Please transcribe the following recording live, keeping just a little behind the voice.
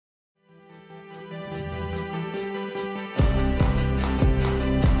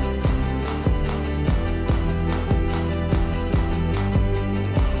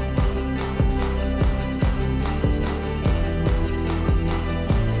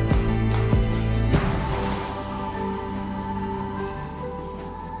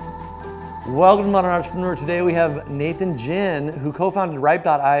Welcome to Modern Entrepreneur. Today we have Nathan Jin, who co-founded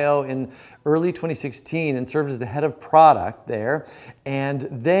Ripe.io in early 2016 and served as the head of product there. And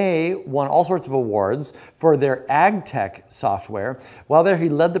they won all sorts of awards for their ag tech software. While there, he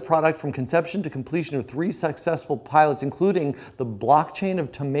led the product from conception to completion of 3 successful pilots, including the blockchain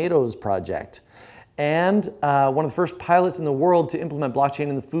of tomatoes project, and one of the first pilots in the world to implement blockchain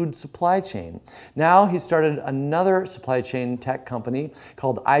in the food supply chain. Now he started another supply chain tech company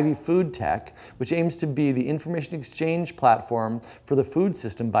called Ivy Food Tech, which aims to be the information exchange platform for the food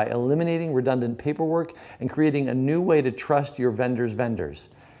system by eliminating redundant paperwork and creating a new way to trust your vendors' vendors.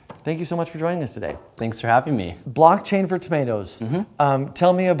 Thank you so much for joining us today. Thanks for having me. Blockchain for tomatoes.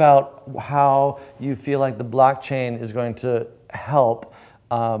 Tell me about how you feel like the blockchain is going to help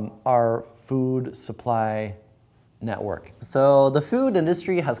our food supply network. So the food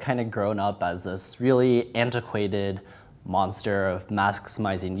industry has kind of grown up as this really antiquated monster of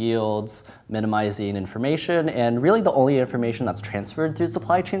maximizing yields, minimizing information, and really the only information that's transferred through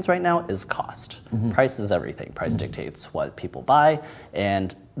supply chains right now is cost. Price is everything. Price dictates what people buy,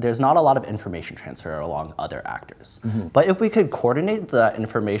 and there's not a lot of information transfer along other actors. But if we could coordinate the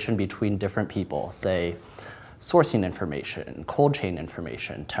information between different people, say sourcing information, cold chain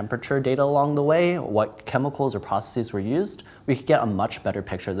information, temperature data along the way, what chemicals or processes were used, we could get a much better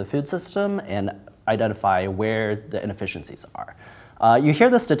picture of the food system and identify where the inefficiencies are. You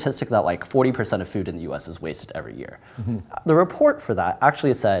hear the statistic that like 40% of food in the US is wasted every year. The report for that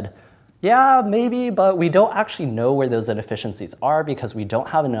actually said, yeah, maybe, but we don't actually know where those inefficiencies are because we don't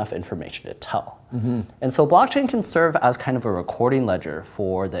have enough information to tell. And so blockchain can serve as kind of a recording ledger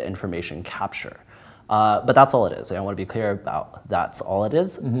for the information capture. But that's all it is. And I want to be clear about that's all it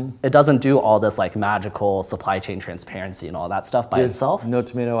is. It doesn't do all this like magical supply chain transparency and all that stuff by itself. No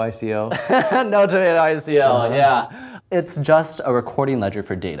tomato ICO. No tomato ICO, yeah. It's just a recording ledger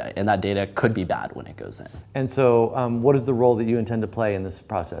for data, and that data could be bad when it goes in. And so what is the role that you intend to play in this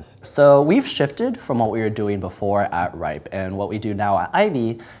process? So we've shifted from what we were doing before at Ripe, and what we do now at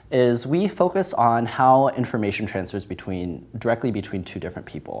Ivy is we focus on how information transfers directly between 2 different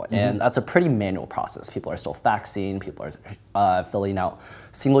people. And that's a pretty manual process. People are still faxing, people are filling out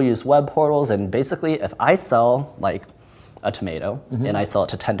single-use web portals, and basically if I sell like a tomato and I sell it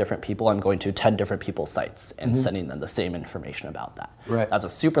to 10 different people, I'm going to 10 different people's sites and sending them the same information about that. That's a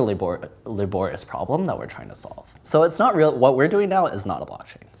super laborious problem that we're trying to solve. So it's not real, what we're doing now is not a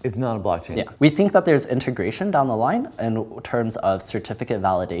blockchain. It's not a blockchain. Yeah, we think that there's integration down the line in terms of certificate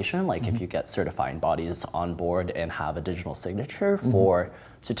validation, like if you get certifying bodies on board and have a digital signature for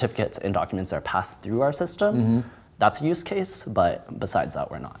certificates and documents that are passed through our system. That's a use case, but besides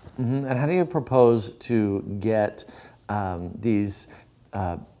that, we're not. And how do you propose to get these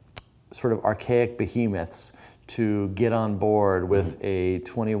sort of archaic behemoths to get on board with a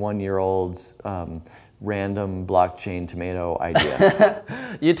 21-year-old's random blockchain tomato idea?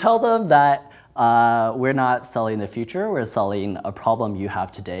 You tell them that we're not selling the future, we're selling a problem you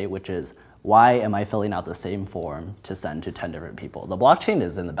have today, which is why am I filling out the same form to send to 10 different people? The blockchain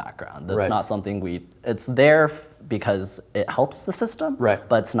is in the background. That's not something it's there because it helps the system,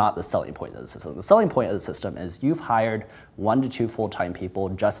 but it's not the selling point of the system. The selling point of the system is you've hired 1 to 2 full-time people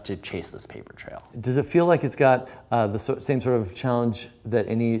just to chase this paper trail. Does it feel like it's got the same sort of challenge that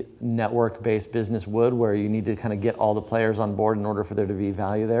any network-based business would, where you need to kind of get all the players on board in order for there to be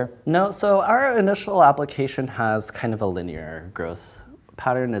value there? No, so our initial application has kind of a linear growth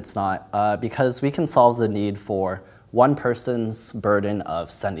pattern. It's not, because we can solve the need for one person's burden of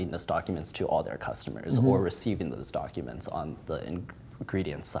sending these documents to all their customers or receiving those documents on the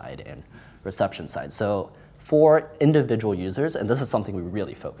ingredient side and reception side. So for individual users, and this is something we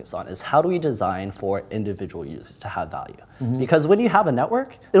really focus on, is how do we design for individual users to have value? Because when you have a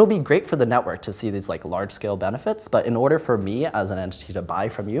network, it'll be great for the network to see these like large scale benefits, but in order for me as an entity to buy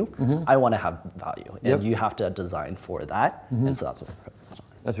from you, I want to have value, and you have to design for that, and so that's what we're focused on.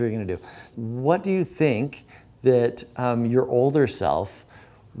 That's what you're going to do. What do you think that your older self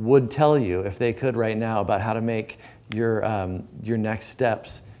would tell you if they could right now about how to make your next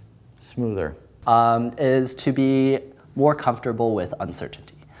steps smoother? Is to be more comfortable with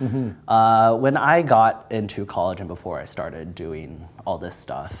uncertainty. When I got into college and before I started doing all this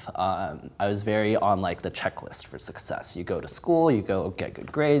stuff, I was very on like the checklist for success. You go to school, you go get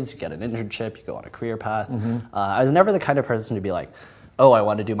good grades, you get an internship, you go on a career path. I was never the kind of person to be like, oh, I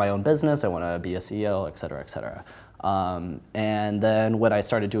want to do my own business, I want to be a CEO, et cetera, et cetera. And then when I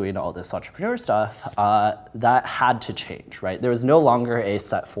started doing all this entrepreneur stuff, that had to change, right? There was no longer a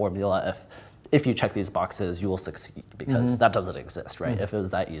set formula. if you check these boxes, you will succeed, because that doesn't exist, right? If it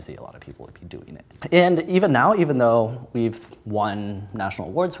was that easy, a lot of people would be doing it. And even now, even though we've won national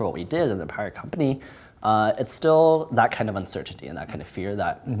awards for what we did in the prior company, it's still that kind of uncertainty and that kind of fear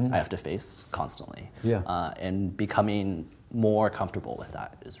that I have to face constantly. Yeah. And becoming more comfortable with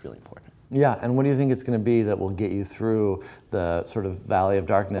that is really important. Yeah, and what do you think it's going to be that will get you through the sort of valley of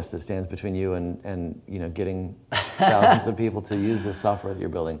darkness that stands between you and you know, getting thousands of people to use this software that you're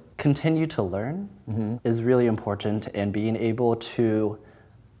building? Continue to learn is really important, and being able to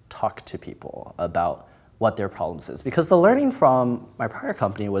talk to people about what their problems is. Because the learning from my prior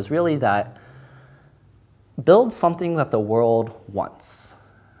company was really that build something that the world wants,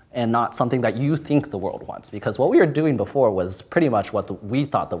 and not something that you think the world wants. Because what we were doing before was pretty much what we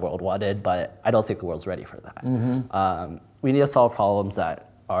thought the world wanted, but I don't think the world's ready for that. We need to solve problems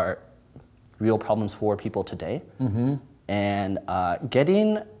that are real problems for people today. And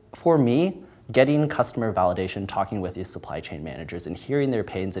for me, getting customer validation, talking with these supply chain managers and hearing their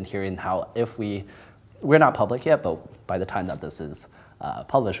pains and hearing how we're not public yet, but by the time that this is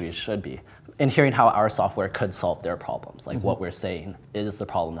published, we should be, and hearing how our software could solve their problems, like what we're saying is the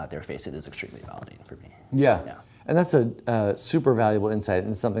problem that they're facing, is extremely validating for me. Yeah. And that's a super valuable insight,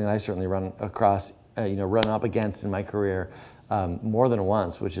 and something that I certainly run across, run up against in my career more than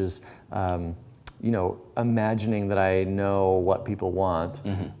once, which is, imagining that I know what people want,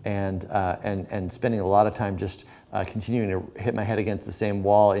 and spending a lot of time just continuing to hit my head against the same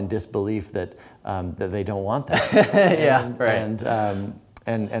wall in disbelief that that they don't want that.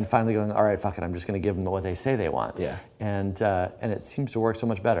 And finally going, all right, fuck it, I'm just going to give them what they say they want. And it seems to work so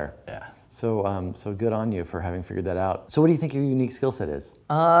much better. So so good on you for having figured that out. So what do you think your unique skill set is?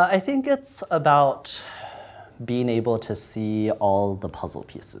 I think it's about being able to see all the puzzle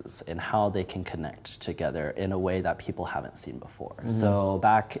pieces and how they can connect together in a way that people haven't seen before. So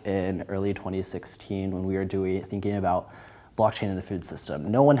back in early 2016, when we were thinking about blockchain in the food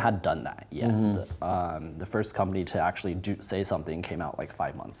system, no one had done that yet. The first company to actually say something came out like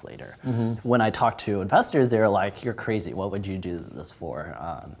 5 months later. When I talked to investors, they were like, you're crazy, what would you do this for?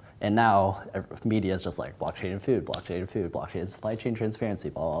 And now media is just like blockchain and food, blockchain and food, blockchain and supply chain transparency,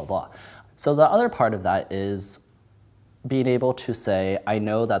 blah, blah, blah. So the other part of that is being able to say, I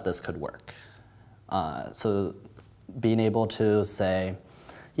know that this could work. So being able to say,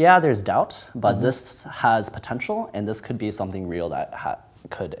 yeah, there's doubt, but this has potential, and this could be something real that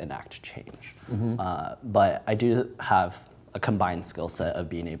could enact change. But I do have a combined skill set of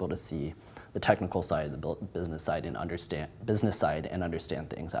being able to see the technical side, the business side, and understand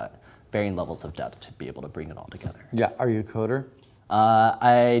things at varying levels of depth to be able to bring it all together. Yeah, are you a coder?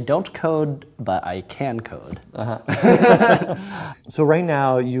 I don't code, but I can code. So right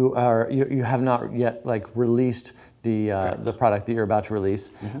now you have not yet released the product that you're about to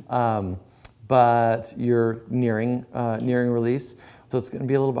release, but you're nearing release. So it's going to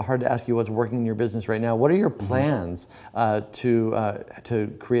be a little bit hard to ask you what's working in your business right now. What are your plans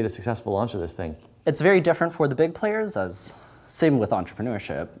to create a successful launch of this thing? It's very different for the big players, same with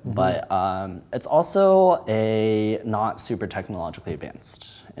entrepreneurship, but it's also a not super technologically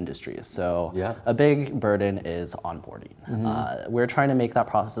advanced industry. So a big burden is onboarding. We're trying to make that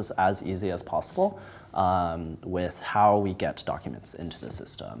process as easy as possible with how we get documents into the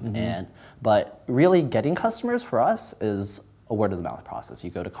system. But really getting customers for us is a word of the mouth process. You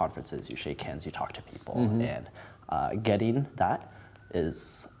go to conferences, you shake hands, you talk to people, and getting that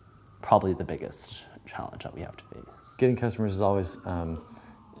is probably the biggest challenge that we have to face. Getting customers is always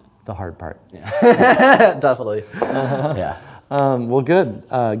the hard part. Definitely. Well, good.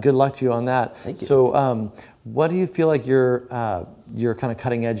 Good luck to you on that. Thank you. So, what do you feel like your kind of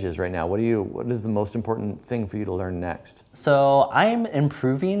cutting edge is right now? What is the most important thing for you to learn next? So I'm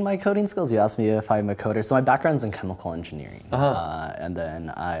improving my coding skills. You asked me if I'm a coder. So my background's in chemical engineering, and then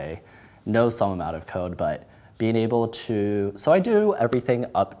I know some amount of code, but being able to, so I do everything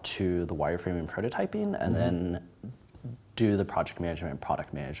up to the wireframing prototyping, and then do the project management,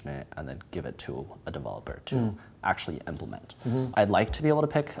 product management, and then give it to a developer to actually implement. I'd like to be able to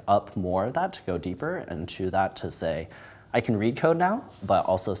pick up more of that, to go deeper into that, to say, I can read code now, but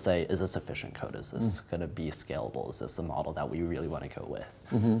also say, is this efficient code? Is this going to be scalable? Is this a model that we really want to go with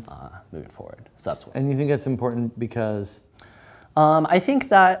moving forward? So that's what. And you think that's important because? I think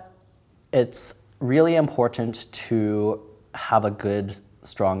that it's really important to have a good,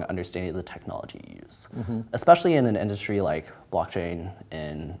 strong understanding of the technology you use, especially in an industry like blockchain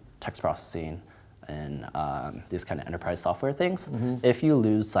and text processing and these kind of enterprise software things. If you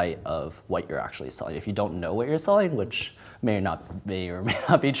lose sight of what you're actually selling, if you don't know what you're selling, which may or may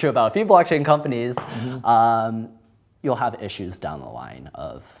not be true about a few blockchain companies, you'll have issues down the line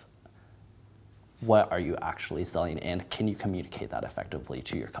of what are you actually selling, and can you communicate that effectively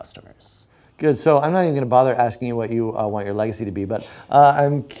to your customers? Good. So I'm not even going to bother asking you what you want your legacy to be, but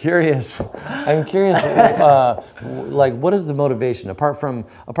I'm curious. Like, what is the motivation apart from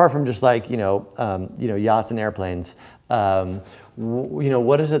just like yachts and airplanes?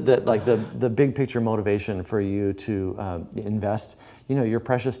 What is it that like the big picture motivation for you to invest your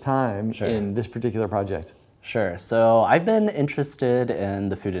precious time in this particular project? Sure. So I've been interested in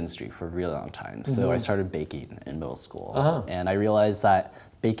the food industry for a really long time. So I started baking in middle school, and I realized that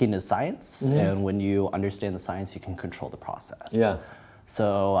baking is science, and when you understand the science, you can control the process. Yeah.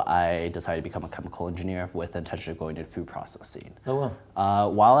 So I decided to become a chemical engineer with the intention of going into food processing. Oh, wow.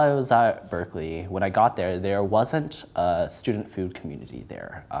 While I was at Berkeley, when I got there wasn't a student food community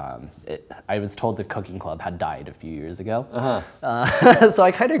there. I was told the cooking club had died a few years ago. So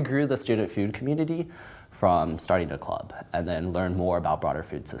I kind of grew the student food community from starting a club, and then learned more about broader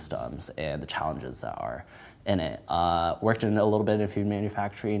food systems and the challenges that are in it. Worked in a little bit in food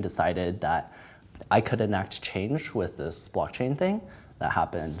manufacturing, decided that I could enact change with this blockchain thing that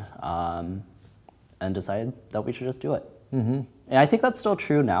happened, and decided that we should just do it. And I think that's still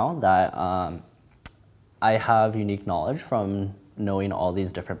true now, that I have unique knowledge from knowing all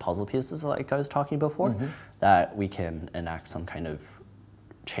these different puzzle pieces like I was talking before, that we can enact some kind of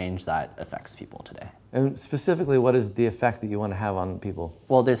change that affects people today. And specifically, what is the effect that you want to have on people?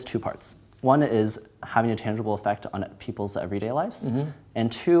 Well, there's two parts. One is having a tangible effect on people's everyday lives,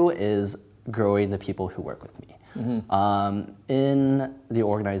 and two is growing the people who work with me. In the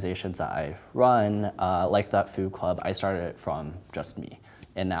organizations that I've run, like that food club, I started it from just me,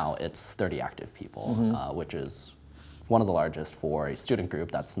 and now it's 30 active people, which is one of the largest for a student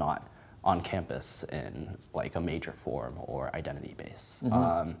group that's not on campus in like a major forum or identity base.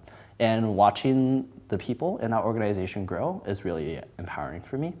 And watching the people in that organization grow is really empowering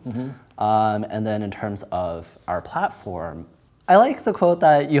for me. And then in terms of our platform, I like the quote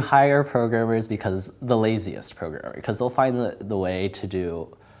that you hire programmers because the laziest programmer, because they'll find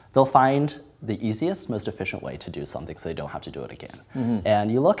they'll find the easiest, most efficient way to do something so they don't have to do it again.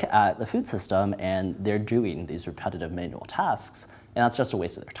 And you look at the food system and they're doing these repetitive manual tasks, and that's just a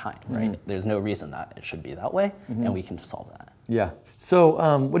waste of their time, right? There's no reason that it should be that way, and we can solve that. Yeah. So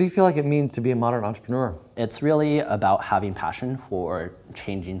what do you feel like it means to be a modern entrepreneur? It's really about having passion for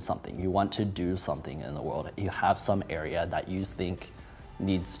changing something. You want to do something in the world. You have some area that you think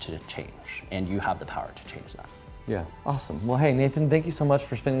needs to change, and you have the power to change that. Yeah, awesome. Well, hey, Nathan, thank you so much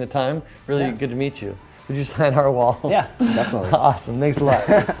for spending the time. Really good to meet you. Would you sign our wall? Yeah, definitely. Awesome. Thanks a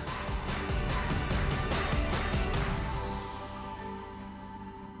lot.